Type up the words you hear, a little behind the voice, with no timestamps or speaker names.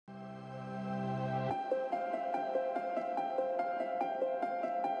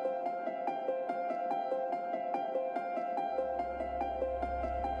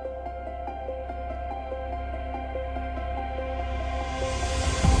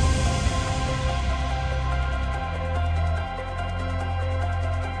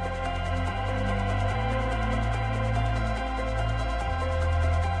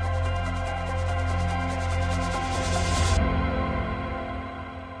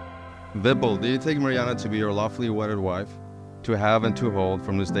Vipul, do you take Marianna to be your lawfully wedded wife, to have and to hold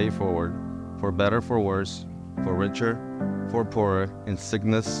from this day forward, for better, for worse, for richer, for poorer, in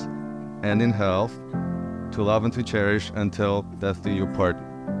sickness and in health, to love and to cherish until death do you part?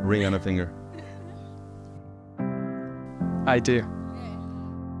 Ring on a finger. I do.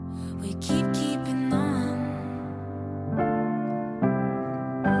 We keeping on.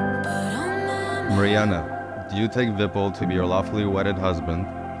 But on my Marianna, do you take Vipul to be your lawfully wedded husband,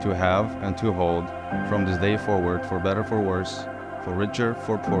 to have and to hold from this day forward, for better, for worse, for richer,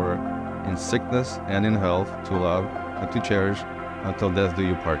 for poorer, in sickness and in health, to love and to cherish until death do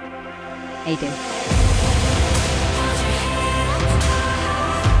you part? I do.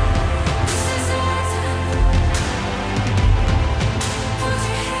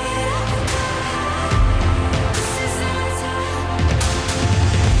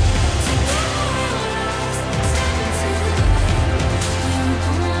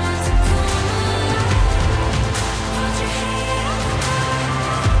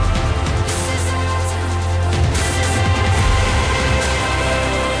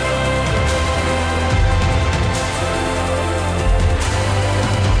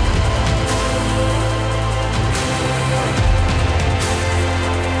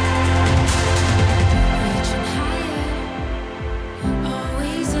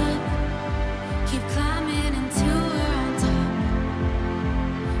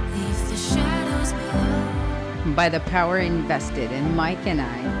 By the power invested in Mike and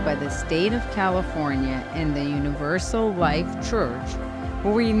I by the state of California and the Universal Life Church,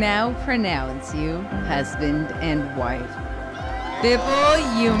 we now pronounce you husband and wife.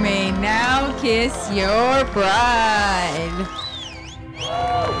 Vipul, you may now kiss your bride.